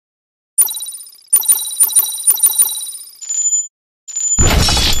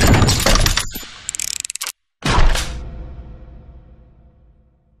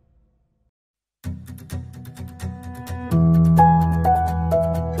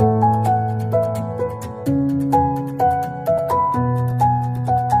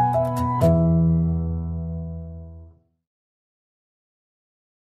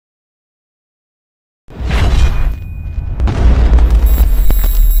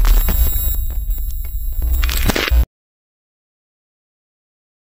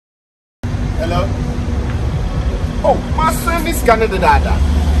sika ne dada.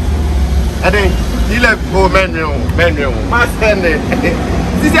 And then he left go menu. Master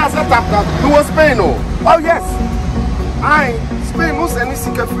this is a setup that he was Spain. Oh yes. I Spain no send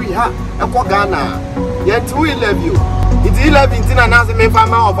sika free ha. E ko Ghana. Yet we love you. It's 11 and as me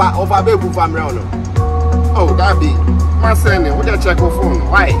farmer over baby family. Oh, that be my son. We just check your phone.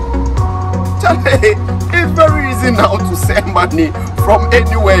 Why? It's very easy now to send money from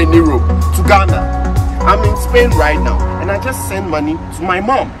anywhere in Europe to Ghana. I'm in Spain right now, and I just send money to my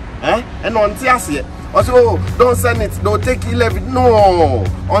mom. And on Tiasia, also don't send it. Don't take e-levy. No,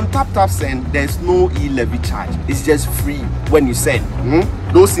 on tap send there's no e-levy charge. It's just free when you send.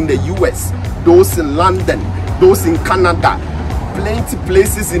 Those in the US, those in London, those in Canada, plenty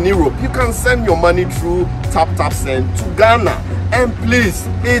places in Europe. You can send your money through tap send to Ghana, and please,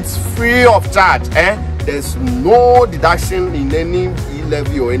 it's free of charge. There's no deduction in any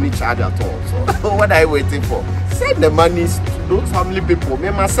e-levy or any charge at all. So what are you waiting for? Send the money to those family people.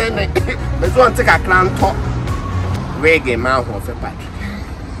 Me must send it. Let's go and take a clan talk. Reggae man of a pack.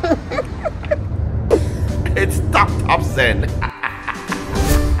 It's tap send.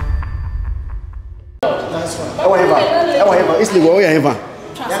 Nice one. However, it's the way I have.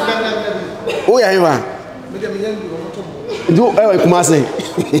 Oh, I have. Do I come and say?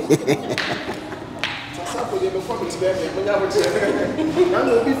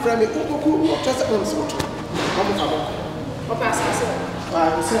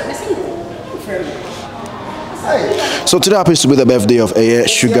 So today happens to be the birthday of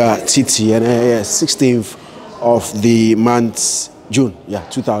Sugar Titi, and 16th of the month June,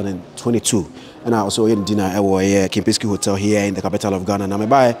 2022. And I also had dinner at Kempiski Hotel here in the capital of Ghana. Now, my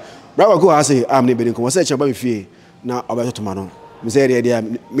buy, Agya Koo I say I'm not going to say about me. Now, about tomorrow. I say the idea.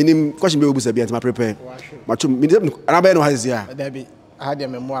 Minim question be able to be prepare. But and I know has here. Debbie, I had a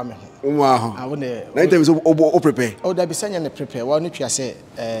memoir. Wow. I want to. Night time is prepare. Oh, Debbie, send you prepare. Why don't you say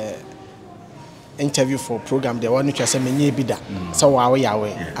interview for program? There, why don't you say me bida? So wow,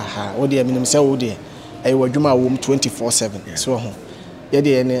 Yahweh. Aha. Oh dear, minim say oh dear. I was Juma home 24/7. So home.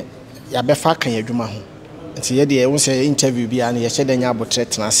 Yedi ya befa kan adwuma ho nti ye de say interview bia na ye hyede nya abotre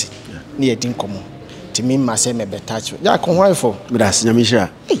tenase na ye din komo ti mi ma say me betacho ya ko ho efo midas nyamisha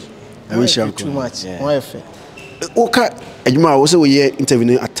nyamisha too much ho efe oka adwuma wo say we ye interview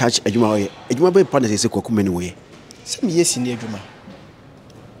no attach adwuma wo ye adwuma be partner say Kwaku Manu wo ye say me yes ni adwuma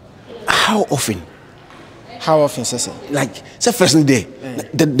how often say like say first day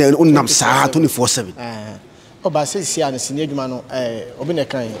the unam sa 24/7 Oba say si an sini adwuma no obi na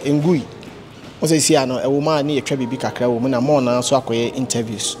kan engui o say si an e wo ma na ye twa bibi kakra wo na mo na so akoye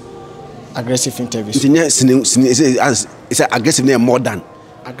interviews aggressive interviews it's aggressive na more than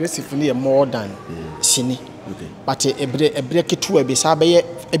sini okay but ebre ketu e be sa be ye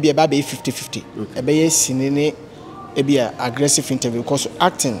e be 50-50 e be ye sini ne e be aggressive interview because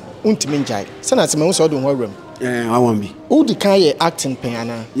acting untimi njai say na se me so do ho awram I want be. Who the kind of acting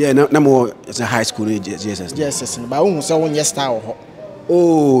pen? Yeah, no more. It's a high school JSS. JSS. But who say one star?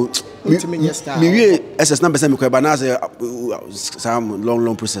 Oh, me SS number same but now some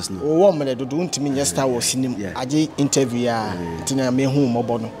long process no. Oh, one minute do me star was cinema. I did interview tina me home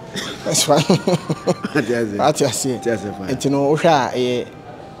mobono. That's why. What you say? And you know,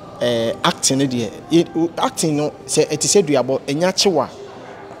 acting acting no say it is said we about enyachewa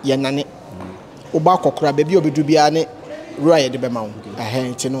ye nane. Oba kokora baby obedu bia ne roy de bema wo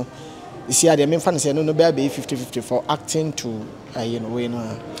nti no isi ade me fa ne say no be 50-50 for acting to you know we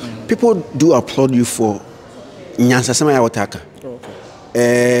no people do applaud you for nyansa sama ya wotaka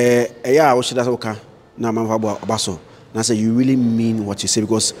okay yeah wo shida soka na manfa abaso na say you really mean what you say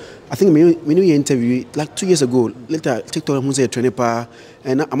because I think when you interview like 2 years ago later TikTok who say trainer pa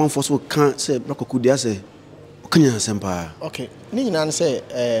and among force will can say Kwaku dia say okanya sempa okay ni nyina say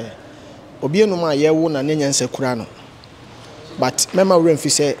obi enu ma ye wo na nyansa kura no but mema we mfi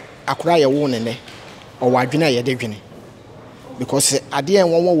say akura ye wo ne o wadwene ye de dwene because ade en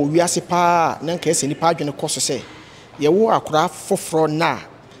won wo wiase pa na nka ese ni pa dwene koso say ye wo akura foforo na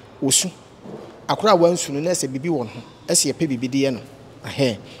osu akura wansu no na ese bibi won ho ese ye pe bibi de ye no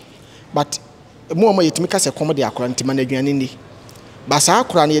but mo ma yetimi ka se kom de akura ntima na dwene ni ba sa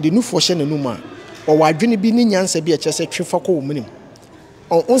akura na ye de nufo hye nanu ma o wadwene bi ni nyansa bi a kyese twefo ko wo munim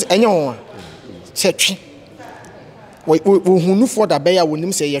on enye won se twi wo hunu for da be ya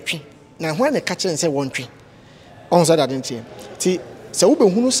wonim se ye twi na ho na ka kire se won twi on so that ntie ti se wo be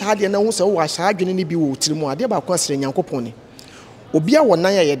hunu sa de na wo se wo asa adwene ni bi wo tirimu ade ba ko asere nyankopon ni obi a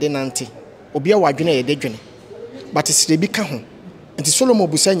wonan ya ye de nante obi a wadwene ye de dwene but sire bi ka ho nti Solomon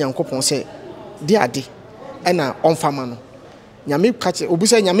busa nyankopon se de ade na onfama no nyame ka kire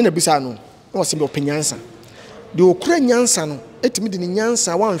obusa nyame na busa no no se be opanyansa de okura nyansa no etimi de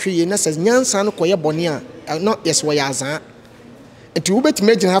nyansa wan hwe ye na se nyansa no koye bone a no yes wo ya azan enti wo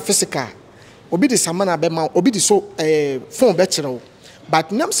betimi agina physical obi de samana be ma obi de so phone be kire wo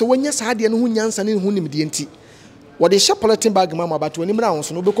but nam se wonya saade no hu nyansa ne hu nimde enti wo de hye polythene bag ma but woni mra won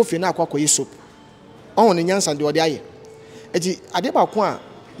so no be kofi na akwakoye soap on ne nyansa de wo de aye enti ade ba ko a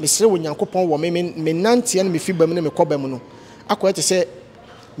mesere wo nyankopon wo me nante ne me fi bam ne me kobam no akoye te se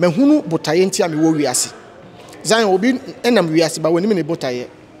mahunu botaye enti a me wo wiase Zion obi enam wiase ba woni me ne botaye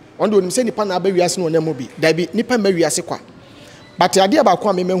ondo onim se nipa na aba wiase no onam obi da bi nipa ma wiase kwa but ade ba ko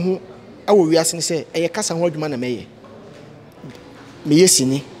a me mahu awo wiase ne se eye kasa ho adwuma na meye me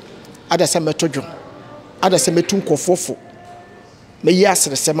yesini ada se metodwo ada se metu nkofofo me yi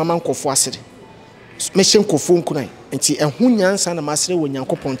asere se mama nkofo asere me hye nkofo nkunan enti ehu nyansa na masere wo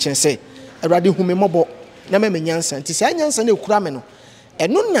nyankopon chen se awrade hu me mobo na me nyansa enti se nyansa na ekura me no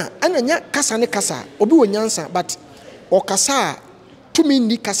eno na ananya kasa ne kasa obi wo nyansa but o kasa tumi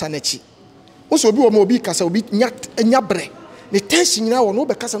ni kasa na chi oso obi wo ma obi kasa obi nya bre ne tension nyina wo no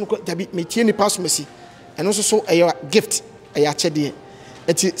be kasa no dabi me tie ni pass mesi eno so eya gift eya chede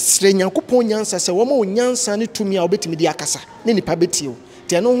eti sire nyankopon nyansa se wo ma wo nyansa ne tumi a obetimi di akasa ne nipa betio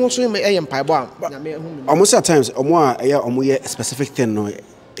te eno ho so eya mpaebo a nyame hu almost at times omo a eya omo ye specific thing no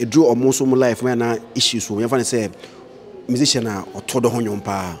e do omo so mo life me na issues so me fa say musician a otodo ho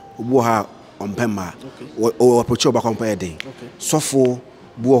nyompa obu ha ompema o approach oba compare den sofo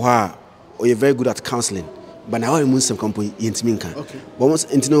bu ha o you very good at counseling but now we some company yentimi nka almost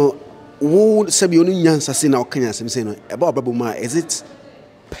intino wo sabi onu nyansa se na okanya sem se no eba obabo ma is it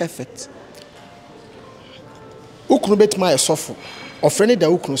perfect ukunu betima sofo ofrene da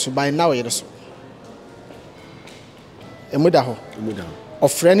ukunu so by now yere so emuda ho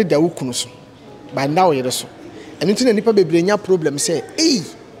ofrene da ukunu so by now yere so and into nipa bebre nya problem say hey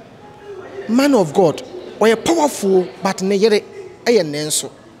man of God or powerful but ne yere eye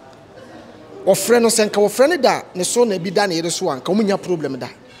nenso ofre no senka ofre ne da ne so na bi da ne yere so anka munya problem da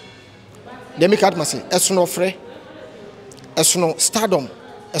dem make out say esono ofre esono stardom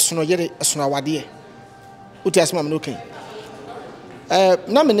esono yere esono awade uti asma me no kan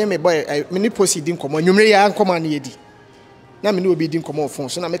na me ne me boy me ni posi din komo nwumre ya nkoma na yedi na me ne obi din komo phone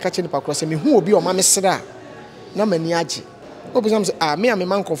so na me ka che ni pakro say me hu obi o ma me sra na mani agi obi sam say me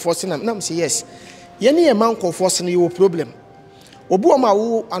man comfort na me say yes ye ne ye man comfort na you problem obi o ma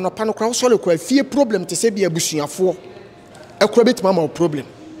wo anopa no kra wo sole kra fie problem te se bia busuafo ekra betima ma problem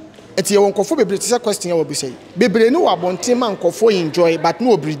eti ye won kofo bebre te se question ya wo bi say bebre ni wo abonte man kofo enjoy but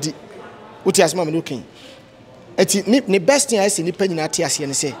no obridi uti asma me no kin eti ni best thing I say ni panyina ate ase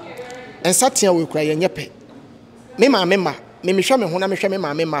ne say ensatea wo kra ye nyepe me ma me hwa me ho na me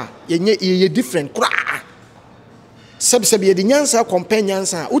hwa me ma ye different kra seb ye di nyansa compare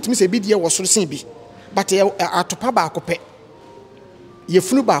nyansa utimi se bi die wo soro sen bi but atopa ba akopɛ ye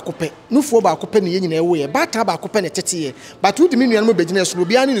funu ba akopɛ nufuo ba akopɛ ne ye nyina ewo ye bata ba akopɛ ne tete ye but udimi nuan mo begina so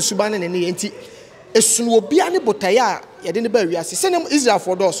obi ane ne suba ne ne enti esunu obi ane botaye a ye de ne ba wiase senem Israel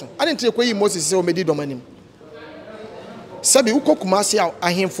for doso ane ntie koyi Moses se o medi domanim sabi ukokumase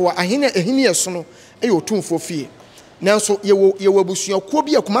ahemfo ehini esono e otumfo fie nanso ye wo abusuakuo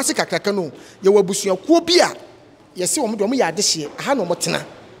bi akumase kakraka no ye wo abusuakuo bi a yesi wo mo ya adehye aha no motena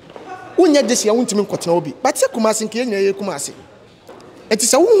unya dehye wontimi nkotena obi but se kumase nke nyina ye kumase enti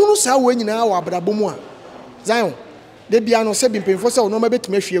se wo hunu sa wo nyina wa abrabo mu a Zion de bia no se bi mpemfo se wo no ma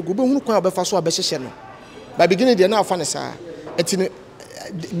betumi ahwie egu be hunu kwan obefa so abehye no ba beginning de na afa ne sa enti ne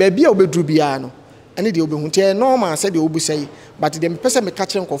ba bia obedru bia no ene de obehun te normal se de obusai but de mpese me ka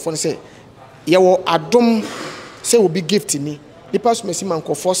kire nkofo ne se ye wo adom se obi gift ni the pastor mesi man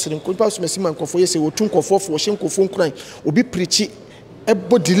nkofo sere nko pastor mesi man nkofo yese wotu nkofo fo hye nkofo nkran obi preach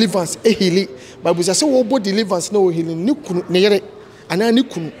ebo deliverance ehili bible say wo bo deliverance na wo healing ni kunu ne yere ana ni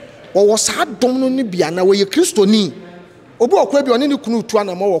kunu wo sa dom no ni bia na wo ye kristoni obi okwa bi oni ni kunu tu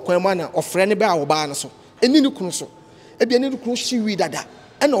ana ma wo kwan ma na ofre ne ba a wo ba na so eni ni kunu so e bia ni kunu hyi wi dada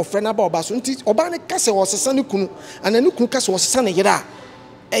ana ofre na ba oba so nti oba ne kase wo sesa ni kunu ana ni kunu kase wo sesa ne yere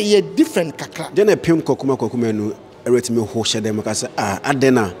a e different kakra de na pem Kwaku Manu ereti me ho hye dem ka say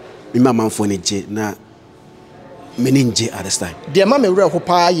adena me mama mfo ne je na me ne nje at this time de ma me wure ho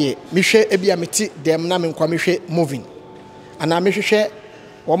pa ye me hwe e bia meti dem na me nkwa me hwe moving ana me hwehwe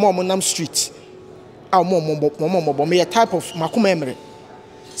wo ma nam street a mo me type of makoma emre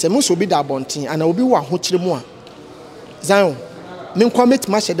se mo so bi da bonten ana obi wa ho kire mu a Zion me nkwa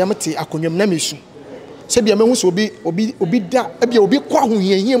metima hye dem te akonwam na mesu se bia me hu so obi da e bia obi kwa ho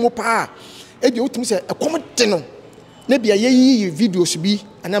hiahia mu pa e bia otum se ekom de no na bia ye videos bi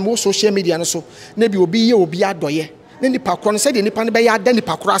ana mo social media no so na bia obi ye obi adoye na nipa kro no se de nipa ne be ya da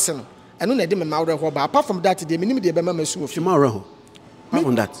nipa kro ase no no na de me ma but apart from that de me nim de be ma masu ofi ma reho apart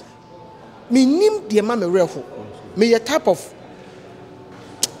from that me nim de ma me reho me a type of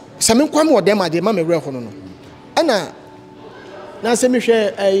same kwam wo dem ade ma me reho no ana na se me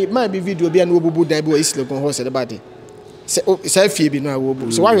hwe ma bi video bia na obubu dan bi o isle gon ho se de bade se fie bi no a wo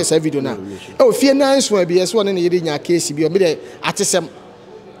bu so wa hwe se video na fie na nso bi ye so ne yede nya case bi o me de atesem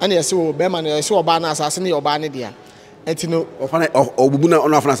ana ye se wo be ma na ye se oba na asase ne oba ne dia enti no ofana obubu na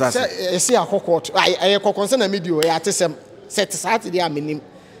ono afana asase se se akokot ay kokon na media ye atesem set sat dia menim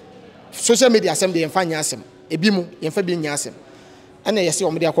social media asem de ye fa nya asem ebi mu ye fa bi nya asem ana ye se o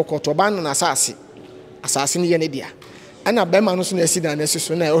me de akokot oba na asase ne ye ne dia ana be ma no so na asi na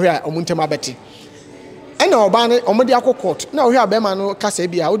so na ohwe a omuntem abeti ana oba ne o me de akokot na ohwe a be ma no kasa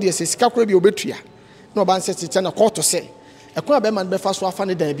bi a o de se sika kora bi obetua na oba nse tete na court se ekwa be ma no be fa so afa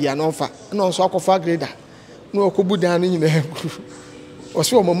ne dan bi a no mfa na on so akofa grader na okobu dan ne nyina o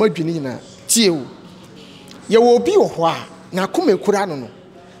so o mama dwini nyina tie o ye wo bi wo ho a na akoma ekura no no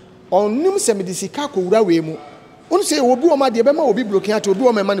onnim se me de sika kowura we mu onu se wo bi wo ma de be ma obi blocking at obi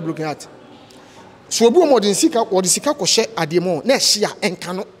wo ma ne blocking at so obi wo mo de sika ko hye ade mo na hye a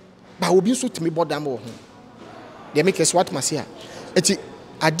enka no ba obi so timi bodam wo ho de make us what masia eti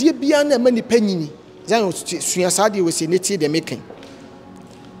ade bia na ma ni panyini zan sua saade we se neti de making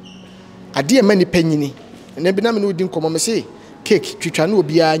ade ma ni panyini na bi na me no di nkomo me se cake twitwa na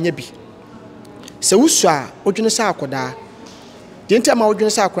obi a nya bi se wusu a odwene sa akoda de ntia ma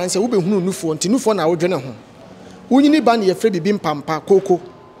odwene sa akran se wo behunu nufo nti nufo na odwene ho unyini ba na ye fre bibi mpampa koko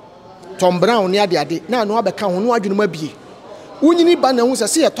Tom Brown ne ade na no abeka ho no adwene ma bie unyini ba na hu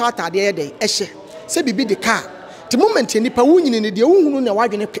se ye to atade ye de ehye se bibi de car the moment nipa unyini ne de uhunu na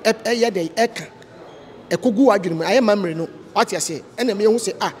wadwene ye de eka ekogu adwene mu aye mamre no ati ase ena me hu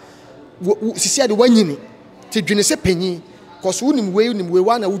se sisi ade wanyini ti dwene se panyi because unim we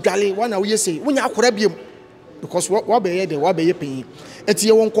wa na udwale wa na wo yese wonya akora biem because wa be ye de wa be ye panyi eti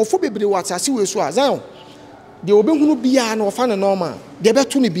ye wonkofo bebre wa atase we so a Zion de obehunu bia na ofa na normal de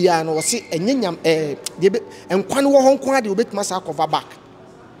beto ne bia na wo se enyanyam de enkwan wo honkon ade obetima sa cover back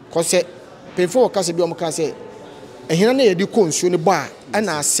cause before ka se bi o mo ka se ehina na ye de konsuo ne bo a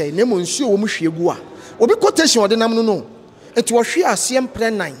na ase na mo nsuo wo mo hwegu a obi quotation ode nam no eti wo hwe ase mpre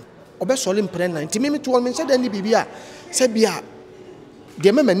 9 obe sole mpre 9 ti mimi to me se da ni bibia se bia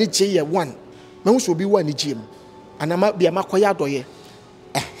de mema ni je ye 1 me so obi 1 ni je mu anama bia makoya adoye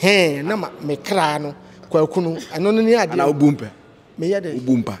na me kra no Kwaku no ano no ni ade na obumpa me ye de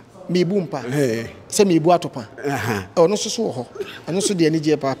obumpa me bumpa se me bu atopa ono so ho ano so de ani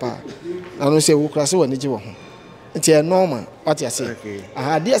je papa ano se wo kra se wani je wo ho nti e normal what you say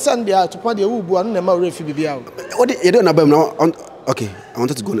de san de atopa de wo bu ano na ma refi bibia what you don't about now okay I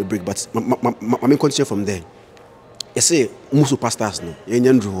wanted to go on a break but me continue from there you say musu pastors no ye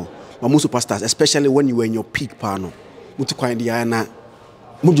nyandru ho musu pastors especially when you were in your peak pa no mutu kwan dia na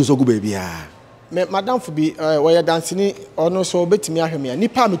muju so go bibia Madam for be where dancing or so betimi ahweme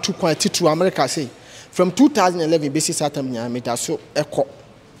nipa me tu kwan titu America say from 2011 basi satam nya me da so eko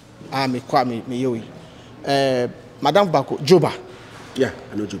me kwa me yewi Madam Bako Joba yeah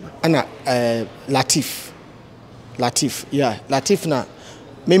I know Joba ana Latif yeah Latif na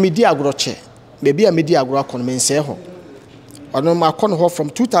me di agroche baby a me di agro akon me nse ho ono ma akon ho from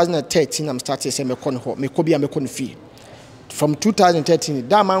 2013 am start say me kon ho me ko bia me kon fie from 2013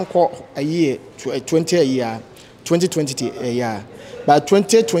 that man call a year to 20 a year 2020 a year by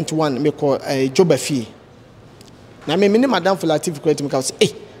 2021 me call a job fee na me Madam for Latif credit me ka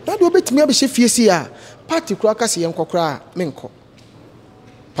say na do betimi abehye fie si a party kura ka se yen kokora me nko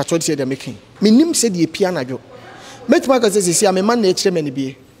patrol say they making me nim say the pia na jo metima ka say si a me man na ekire me ne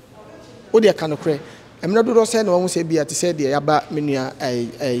bie o de ka no kre emna do say na won say bia te say de yaba menua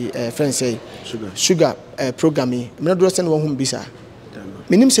friend say sugar programming emna do say na won bisa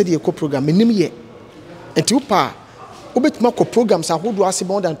menim say de ko program menim ye enti upa obetima ko programs ahodo ase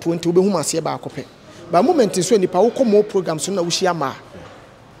more than 20 obehum ase ba akopɛ ba moment so nipa wo ko mo programs so na wo hia ma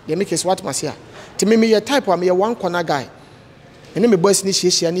de make us what masia ti me ye type am ye one corner guy ene me boss ni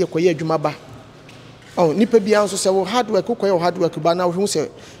hia na ye koye adwuma ba oh nipa bia nso se wo hard work ko koye hard work ba na wo hu se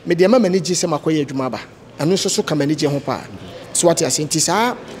me de ma manage se makoye adwuma ba anu nso so ka manage ho pa so what you think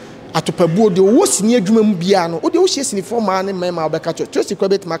sa atopabuo de wo sini adwuma mu bia no wo de wo hie sini forma ne mema obeka to trust ko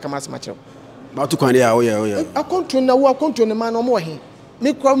bet maka mas makyerɛ ba to kwan dia oya akonto na wo akonto ne ma no mo he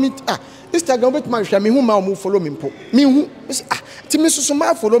me kwa me Instagram bet ma hwɛ me hu ma o mo follow me mpo me hu ti me so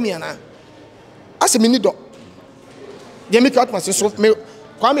ma follow me ana ase me ni do de me kat ma so me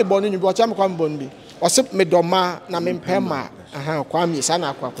kwa me bɔ no nyu bi o cha me kwa me bɔ no bi Osip me doma na me mpema. Kwame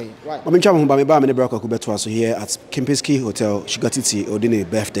sana Kwaku. I'm in trouble, but my bar, Kwaku Beto, so here at Kempinski Hotel, Sugar Titi, Odine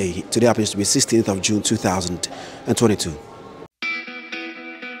birthday. Today happens to be 16th of June 2022.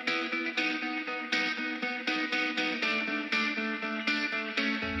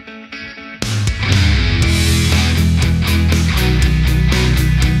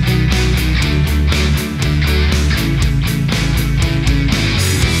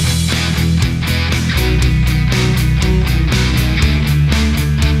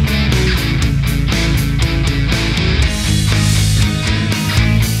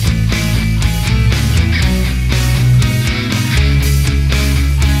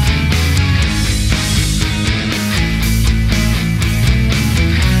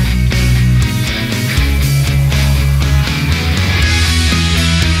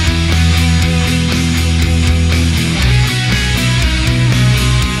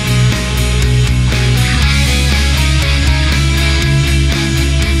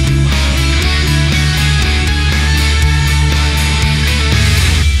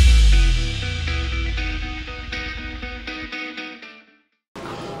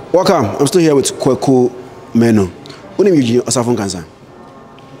 Welcome. I'm still here with Kwaku Manu. What name you Asafon Kansan?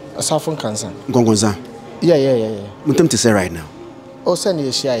 Asafon Kansan. Ngongonza. Yeah. Muntem to say right now. Oh, send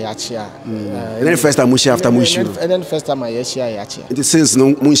you share yachia. And then the first time we share after Mushu. And then the first time I share yachia. It is since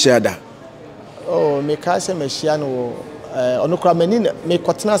no Musha da. Oh, me kase me share no. Onokra meni me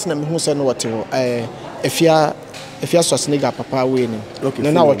kwatena na me hu se no wote ho. Efia sosniga papa we ni.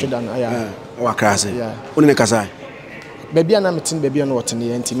 No na wotwe dan aya. Wa krase. Yeah. Oni ne kasa. Baby na metin baby no wote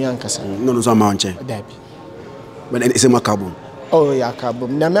ne ntimi ankasa. No so ma onche. Dabi. But it's a macabum. Oh, ya kabum.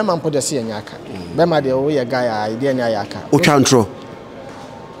 Na mema mpo de se yanyaka. Bema de o ye guy idea ni ayaka. O chantro.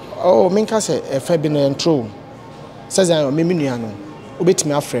 Oh, minka se efa bi na intro. Says I me nua no.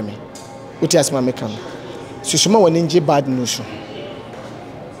 Obetimi afre me. Oti asma me kan. Susuma woni nje bad news.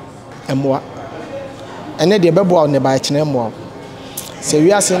 Emwa. Ene de bebo ne ba kine emwa. Se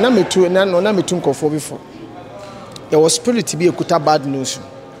wi ase na metu na no na metu nkofo before. There was spirit be ekuta bad news.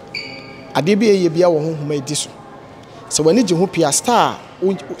 Ade bi eye bia wo honhoma edi so. Se wani je ho pia star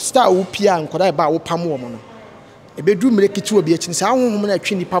wo pia nkoda ba wo pam wo mo no. Ebedu mrekiti obi akini sa honhom na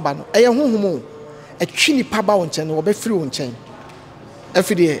atwi nipa ba no. Eye honhom atwi nipa ba wo nchen no wo be free wo nchen.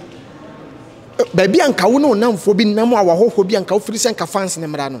 Afide baby anka wo no namfo bi nam a wo bi anka wo free sen ka fans ne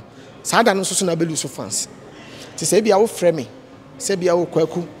mra no. Sa da no so na belu so fans. Ti se bia wo frɛ me. Se bia wo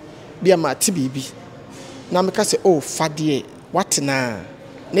Kwaku bia ma ti bibi. Na me ka se oh fadie what na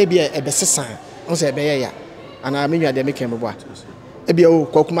bia ebesesa. On se ebe ya. Ana me nwa de me kem bo. E bia o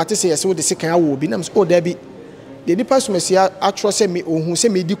Kwaku mate se yes wo de sekan awo bi na o da bi de nipa so mesi atro se me ohun se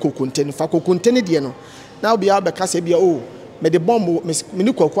me di kokonte no fa kokonte ne de no na bia be ka se bia o me de bomb me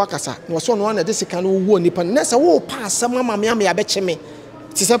ni Kwaku akasa na so no na de sekan wo nipa na se wo pa asama ma me ya be che me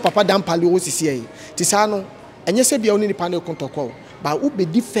ti se papa dan pale wo sisi yi ti sa no enye se bia wo nipa na kontoko ba wo be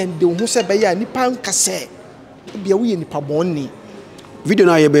defend de ohun se be ya nipa nkase bia wo ye nipa bonni. Video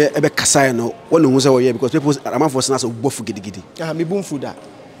na ebe kasai no one who say we here because people am for sense of bofu gidigidi. Me bufu da.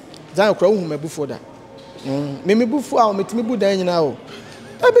 Zan kra hu me bufu da. Me bufu a me timi bu dan nyina o.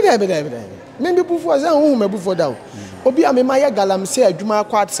 Abi. Me bufu zan hu me bufu da o. Obi a me ma ye galam se adwuma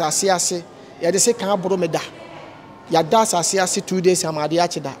kwa asase ase. Ye de se kan aboro me da. Ya da asase ase 2 days amade a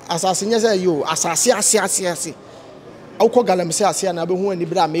che da. Asase nya say yo asase ase. Awko galam se ase na be hu ani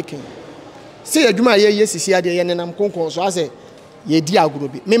bra making. Se adwuma ye sisi ade ye nenam konkon so ase ye di aguro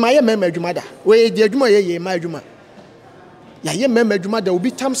bi me ma ye mema adwuma da we di adwuma ye ma adwuma ya ye mema adwuma da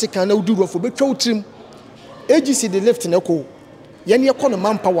obi tam se kan na udurofo betwa utrim AGC the lift na ko ye ne ko no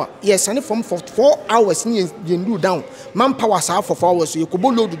manpower ye sane from for 4 hours ni ye ndu down manpower sa for 4 hours ye ko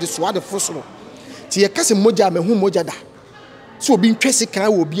bo load de so ade fosoro ti ye kase moja me hu moja da so obi ntwese kan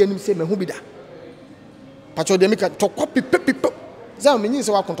wo obi anim se me hu bi da pacho de me ka to copy pepe za me nyin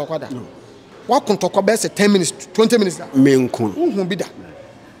se wa kontokwa da what can talk about 10 minutes, 20 minutes? Menkun. Who be that?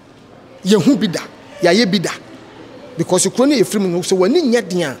 Ye who be that? Ya ye be that. Because you couldn't film so when you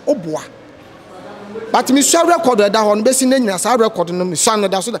get oh boy. But me shall record that on basing in as I record no me son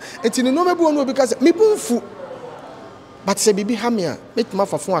that so that it's in no me because me boom. But say bibi hamia, make my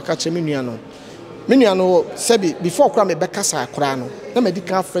for a catch minuano. Minuano sebi before cram me bekasa crano. Na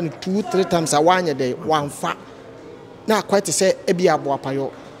medical friend 2-3 times a 1 a day, one fat. Now quite to say ebi abo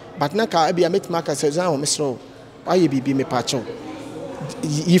apayo. But na ka ebia metimaka se zan o mesro aye bibi me pacho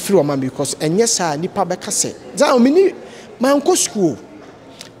yi free o man because enye sa nipa beka se zan o mini manko school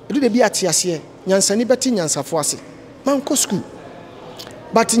edu de bi atiase nyansani beti nyansafo ase manko school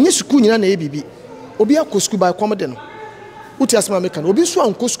but nye school nyina na e bibi obi akọ school by come de no Uti asma meka no obi so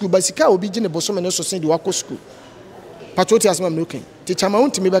anko school ba sika obi gine boso me no so sen de wako school patroti asma me okay teacher ma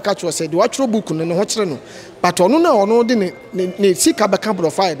untimi be ka cho say de watro book no ne ho kire no but ono na ono de ne sika be ka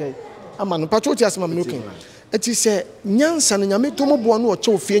profile dey ama no patroti asma me okay eti se nyansa no nyame to mobo no o che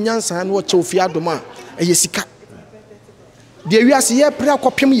ofie nyansa no o che ofie adoma eye sika de wiase ye pra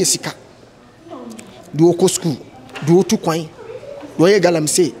kopem ye sika de wako school de otu kwan de ye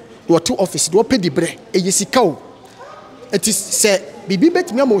galamse de otu office de opedi bre eye sika o eti se bibi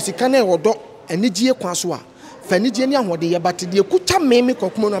betimi ama osika na ewodo anigie kwa so a fa anigie ni ahode ye bate de kuta meme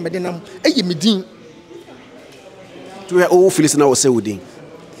kokumo no amede nam eye medin to we o Felix na wo se wodin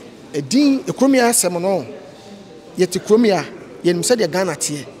edin ekromia asem no yeti kromia yenim se de Ghana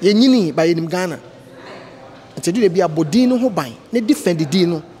tie ye nyini ba yenim Ghana enti de bia bodin no ho ban ne defend din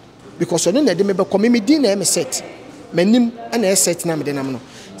no because ono na de me be come me din na me set manim na set na mede nam no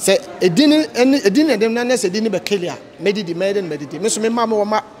se edin dem na se edin be kelia medidi me so me ma me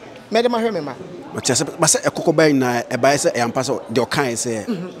ma mede ma hwe me ma but say ba se ekoko ban na e ba se e ampa so de okan se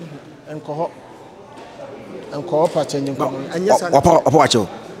enko pa change nko anya sa opa wacho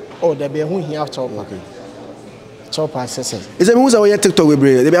oh da be hu hia chopa chopa sese is it me who say TikTok we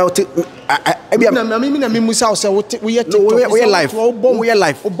bre they be na me musa say we TikTok we live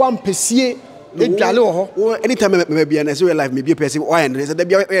obam pesie edwale ho anytime me bia na say we live me bia person why and say they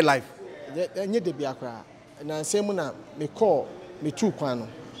we live enye de bia kra na nsem na me call me tu kwan no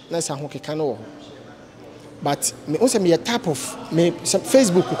na sa ho keka no ho but me once me type of me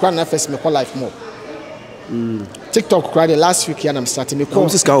Facebook kwan na first me call live more TikTok kra the last week ya na start me call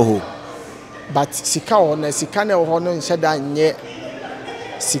sika ho but sika ho na sika na ho no nse da nye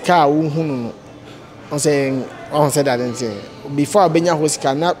sika wo hunu no on say that before benya ho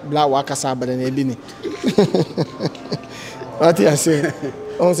sika na bla wa kasa abada na ebi ni what you say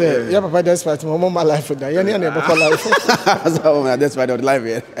on say yeah papa that's part my life for that yani na be call life so that's part of the life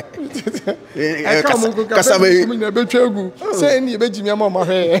here kasa me na be twegu say ni be jimi ama ma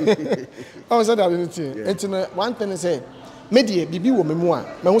hwe on say that anything enti no one thing say media bibi wo memu a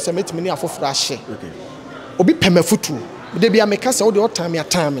me ho say metimi ni afoforo ahye obi pemafutu de bia me kasa wo de otame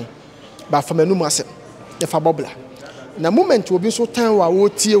atame ba fa manu ase e fa bobla na moment obi so tan wa wo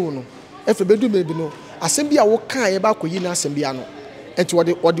tie wo no e fa bedu mebi no asem bia wo kan e ba koyi na asem bia no enti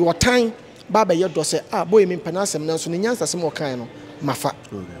wo de wotan ba ba ye do se boy me mpana asem na so ne nyansa asem wo kan no mafa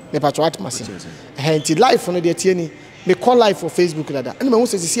me patro atmase enti life no de tie ni me call live for Facebook dada ene me ho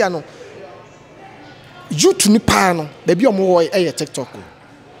se sisi ano YouTube ni pa no ba bi omo wo e TikTok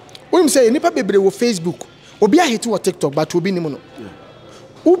wo say nipa bebre wo Facebook obi a hit wo TikTok but obi ni mo no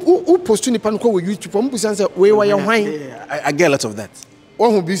who post ni pan ko wo YouTube o mbusan say we wa ye hwan I get a lot of that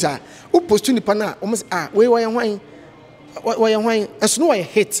wo hu bisa who post ni pan na o mo we wa ye hwan wa ye hwan eso no wa ye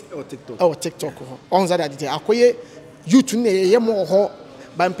hit TikTok ho on za that akoye YouTube na ye mo ho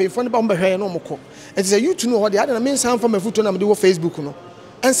ba mpefo ne ba mba hwan no mo ko it is a YouTube no ho de ada na me san fa mafuto na me de wo Facebook no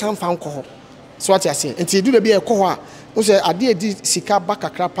en san fa nko ho so what you say enti du de bi e ko ho a wo say ade edi sika ba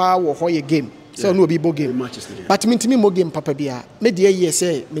kakra pa wo ho ye game so no be bo game but me mo game papa bia me de ye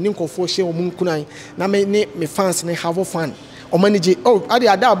say me ni nkofo hye o munkunan na me fans ne have fun o manage ade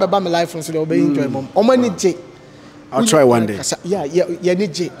ada obeba me life so de obey enjoy mom o manage I'll try one day yeah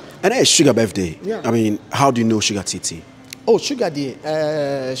nije and it's Sugar birthday I mean how do you know Sugar Titi Sugar day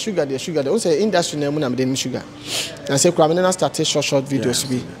o say industry na mu na me de Sugar na say kwa me na start short videos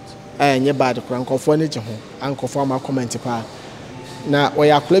bi nye bad kwa nkofo ne je ho ankofo ma comment pa na o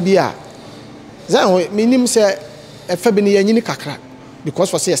ya kula bi a zan minim say efa bi ne yanyini kakra because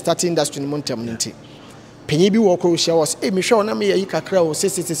for say starting industry no montem nti penyi bi wo ko share was me hwe na me yi kakra o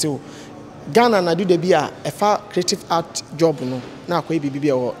se o Ghana na do de bi a efa creative art job no na akwa bibi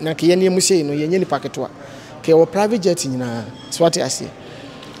a wo na ke ye ne mu sei no yenye ni paketo a ke wo private jet nyina so what I say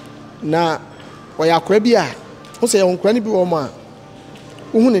na o ya kura bi a o say won kura ni bi wo ma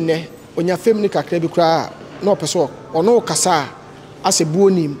uhun ne onya fam ni kakra bi kura na opeso ono kasa ase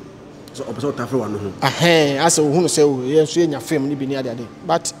buonim so opeso tafe wa no ho ase uhun se o ye so nya fam ni bi ni ade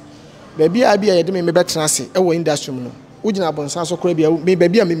but baby a bi a ye de me betena ase e wo industry no ugina bonsan so kura bi me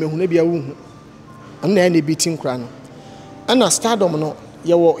baby a me mehu na bi a wo hu na ne beating kura no ana stardom no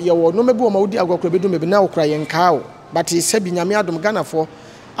ye wo no mebi wo ma wodi agwa kura be do me bi na wo kura ye nka o but se bi nyame adom Ghana fo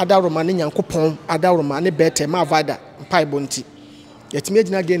adaroma ne nyankopon adaroma ne bete ma vada mpai bonti yetimi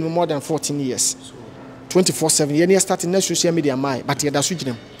agina gain more than 14 years 24/7 ye ne start na social media mai but ye da so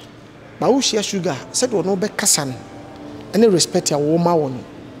ginem ba wo share Sugar said wo no be kasa no any respect ya wo ma wo no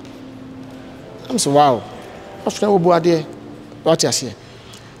am so wow after wo bu ade what you say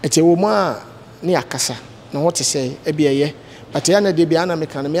ete wo ma ne akasa na what you say e bi eye but ya na de bi ana me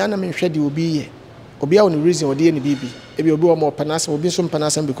kan me ana me hwede obi ye obi a wo no reason wo de ye ne bibi ebi obi o mo penasem obi so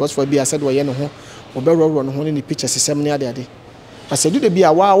penasem because for be I said we ye no ho oberoro no ho ni pictures system ni ade ase do de bi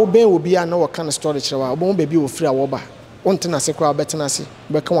a wa wo ben obi a na wo kan story kire wa obo be bi wo free a wo ba wonte na se kra betena ase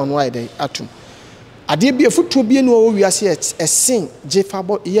be ka wano aide atum ade bi afutuo bi no wo wiase esen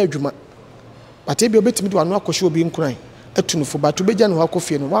jefabo ye adwuma ate bi obetimi do anu akohye obi nkuran atunufo bato begya no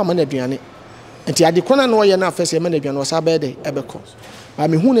akofie no wa ma na aduane enti ade kona no ye na afese ma na aduane wo sa be de ebeko ba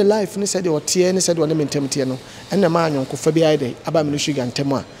me hu ne life ni se de otie ni se de one mentemtie no enne ma anyonko fa bi aide aba me no sugar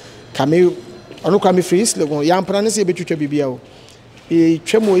ntem a ka me ono kwa me free slogan ya mpra ne se betwetwa bibia o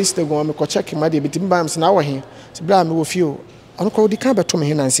twemo Instagram me ko check ma de bitim ba am se na wo he se bra me wo fio ono ko di ka beto me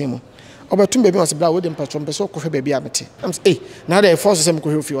he nanse mu obetum bebi was bra wo de mpatcho mpeso ko fe bebi abete am say na dey force sem ko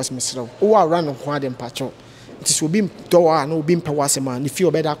he fio was mesrew wo around no de mpatcho nti so obi do a na obi mpa wase ma ne fio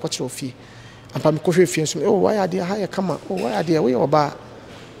be da akwache ofie ampa me ko hwe fie so oh why are there higher kama oh why are there we oba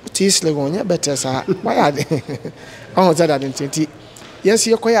ti slogan nya better sa why are there oh that nti yes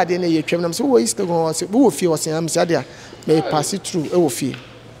ye koya de na ye twem nam so wo Instagram was wo fie was am say there me pass it through e wo fie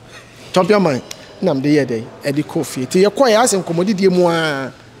top your mind nam de ye dey e di ko fie ti ye koya asem komodidie mu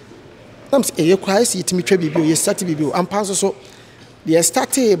a nam say ye koya si itimi twa bibio ye start bibio am pass so the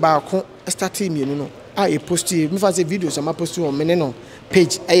start ba ko start mienu no a e post me fa say videos am post on me no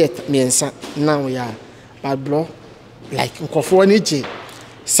page ayet miensa now ya bad blow like nkofo ni je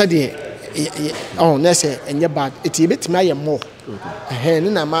said oh na say enye bad eti betimi aye more ni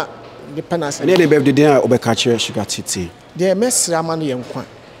na ma the panas and then birthday day obeka kire sugar titi the mesra ma no ye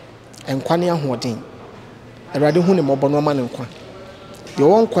nkwa ne ahoden awrade hu ne mobo no ma ne nkwa ye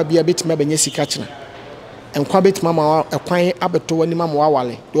won kwa bia betimi abanye sika kire nkwa betimi ma ekwan abeto wani ma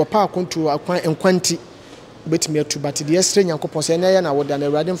wawale de opa akontu akwan nkwanti betimi atu but the estre nyankopon se na ye na woda na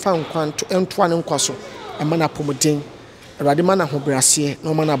awrade mfa nkwa nto ne nkwa so e ma na pomoden awrade ma na hobrase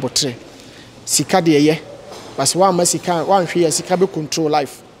no ma na botre sika de ye bas wa ma sika wa nhwe ye sika be control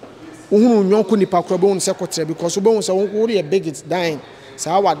life uhunu nyonko nipa kro be won se kotre because be won se wo re big it dying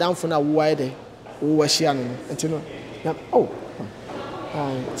sa wa danfo na wo wa de wo wa hia no enti no oh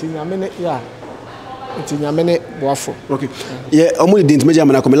ti nyamene ya enti nyamene boafo okay yeah omo didn't meja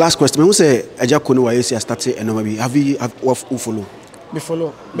mana come last question who say Agya Koo no wa yes started and maybe have you follow me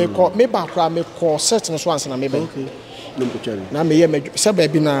follow me ko me ba kra me ko set no so ansa na me be okay no go chari na me ye me se ba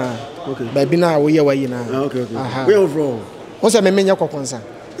bi na okay ba bi na wo ye wa yi na okay we overall won say me menya kokonsa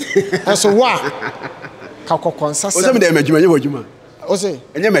so wa ka kokonsa se me dey madwuma nye wadwuma o say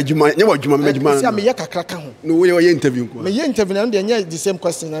enye madwuma nye wadwuma me madwuma se me ye kakra ka ho no we ye interview ko me ye interview na dey nya the same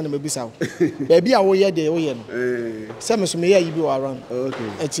question na me bisa wo ba bi a wo ye dey wo ye no se me so me ye yi bi around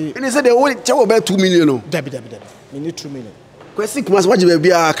okay eti and say dey wo chewo be 2 million no dabi me need 2 million kwesi kuma so be bi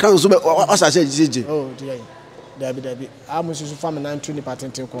a crown so be asa say jeje oh dear dabi amususu fam na ntu ni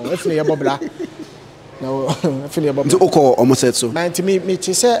patenten ko efine ye bobla na efine ye bobla nti okọ almost so na nti me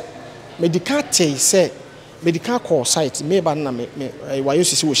ti se medical tey se medical call site me ba na me wayo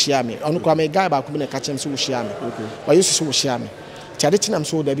sisi wo hia me onu kwa me guy ba ko me na ka chem se wo hia me wayo sisi wo hia me ti ade tinam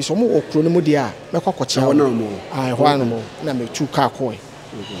so dabi so mo okro no mu dia me kwakọchia wo ai ho anu mo na me tu car ko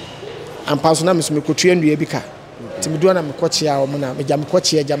ampa so na me so me kotua ndua bi ka timido na mekochia o na me jam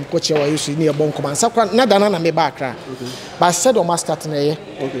kochia wa yesu ni e bon komansa kwa na dana na me ba akra ba said o master na ye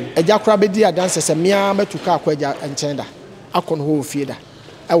Agya kra be di adanse se mia matuka akwa Agya enchen da akọ no ho fie da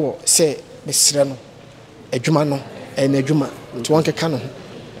ewo se mesre no adwuma no na adwuma to won keka no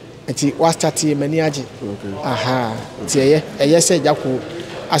enti wa start ye mani age aha ti eye se Agya Koo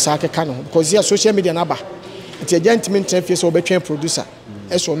asa keka no because ya social media na ba enti Agya ntimi ntren fie so obetwen producer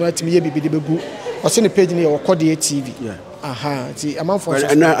eso no atimi ye bibide begu what's in the page near Okodi TV? Yeah. Aha. See, I'm on for.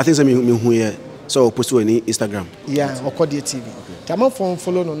 And I think me who here. So post on Instagram. Yeah, Okodi TV. Okay. I'm on for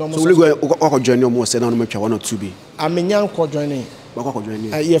follow no. So we go join you more. Say now me one or two be. I'm a young co joining. What join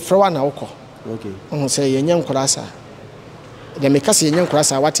you? Ye fra na oko. Okay. On say ye young krasa. The make us ye young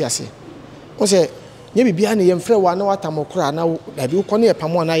krasa what you say. On say ye bibia na ye mfra wa na watamokra na da bi uko na ye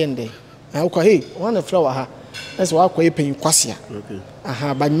pamo na ye nde. Na uko hey, one fra wa ha. That's why ko ye pen kwasia. Okay.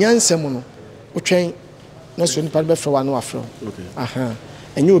 Aha, ba nyansem no. Utwen na so nipa be fra wa na afro. Okay. Aha.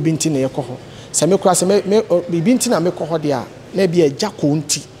 Enye obi nti na ye kɔ hɔ. Se me kura se me bibi nti na me kɔ hɔ de a na bi Agya Koo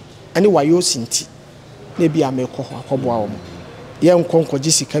nti ane wayo sinti. Na bi a me kɔ hɔ akɔboa wo. Ye nkonko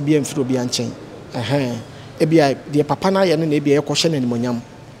gi sika bi amfiro bi ankyɛn. Aha. E bi a de papa na ye no na bi a ye kɔ hye na nimonyam.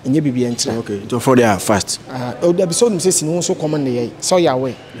 Enye bibi nkyerɛ. Okay. To for there fast. O da bi so nim se sinu so common na ye. So ya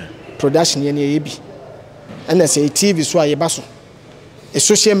we. Production ye na ye bi. And say TV so aye ba so. A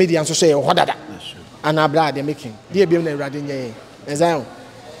social media so say hodada. And abroad they making. They be na radin ye. Zion.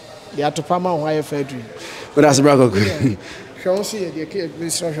 They are to farmer on higher fair dream. But that's Agya Koo. hwɛ see the ke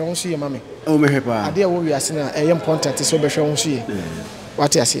bisra hwɛ see mame o me hepa ade wo wi ase na important so be hwɛ see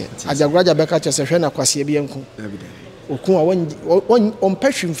what you say ajagraja beka che hwɛ na kwase bi enku okun a on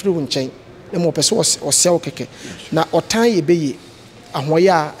pahwim firi wo nkyɛn na mo pɛ so ɔsɛw keke na ɔtan ye beyi ahoye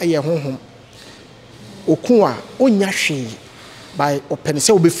a ɛyɛ honhom okun a onya hwee by opene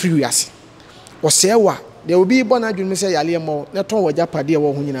sɛ obɛfiri wi ase ɔsɛwa de obi bɔ na adwene sɛ yale mo na ton wagya pade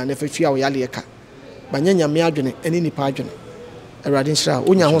wɔ ho nyina na fafi a wo yale ka banya nyame adwene ɛne nipa adwene awurade nhyira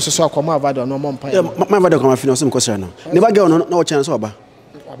onya ho so akɔma avado no mo mpa ma avado kɔma fi no so mkɔsra no ne ba girl no na ɔkyɛn so ɔba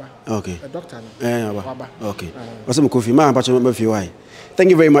okay doctor ɔba okay ɔsɛ mkɔfi ma ba ma fi why. Thank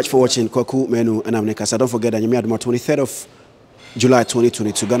you very much for watching Kwaku Manu and I'm Nekasa. Don't forget that you made 23rd of July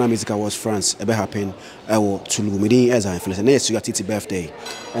 2022 Ghana Music Awards France ebe happen to Lumidi as Zionfelix and next your Titi birthday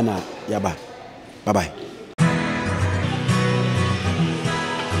and yaba bye bye.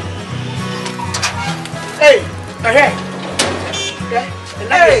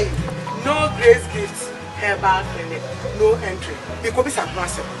 Hey, no grace gifts, herbal clinic, no entry. Because it's a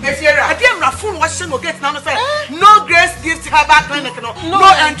massive. If you're a dear Rafun, what should get now? No grace gifts, herbal clinic, no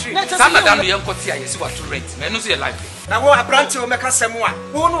entry. Some of them young Cotia is what to rent. Men see a life. Now, what a branch will make us some one.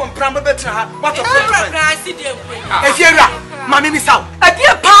 One on Pramber better. What a if you're Mammy Miss out. A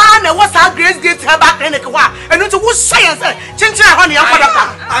dear pan, and what's our grace gifts, herbal clinic? And it's a wood science. Chincha, honey,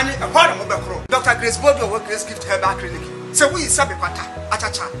 and a part of the Dr. Grace Bodo, what grace gift herbal clinic. So we sabi kwata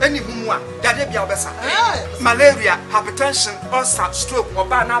achacha any humwa dade bia obesa malaria hypertension ulcer stroke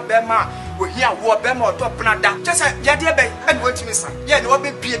oba na bema we here wo bema odopna da just yade be and wantimi sa ye no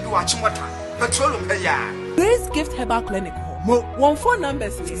be bia bi wa chimota petroleum be ya Grace Gift Herbal Clinic Mo 14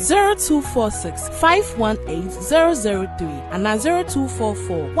 numbers 0246 518 003 and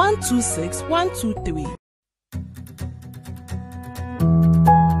 0244 126 123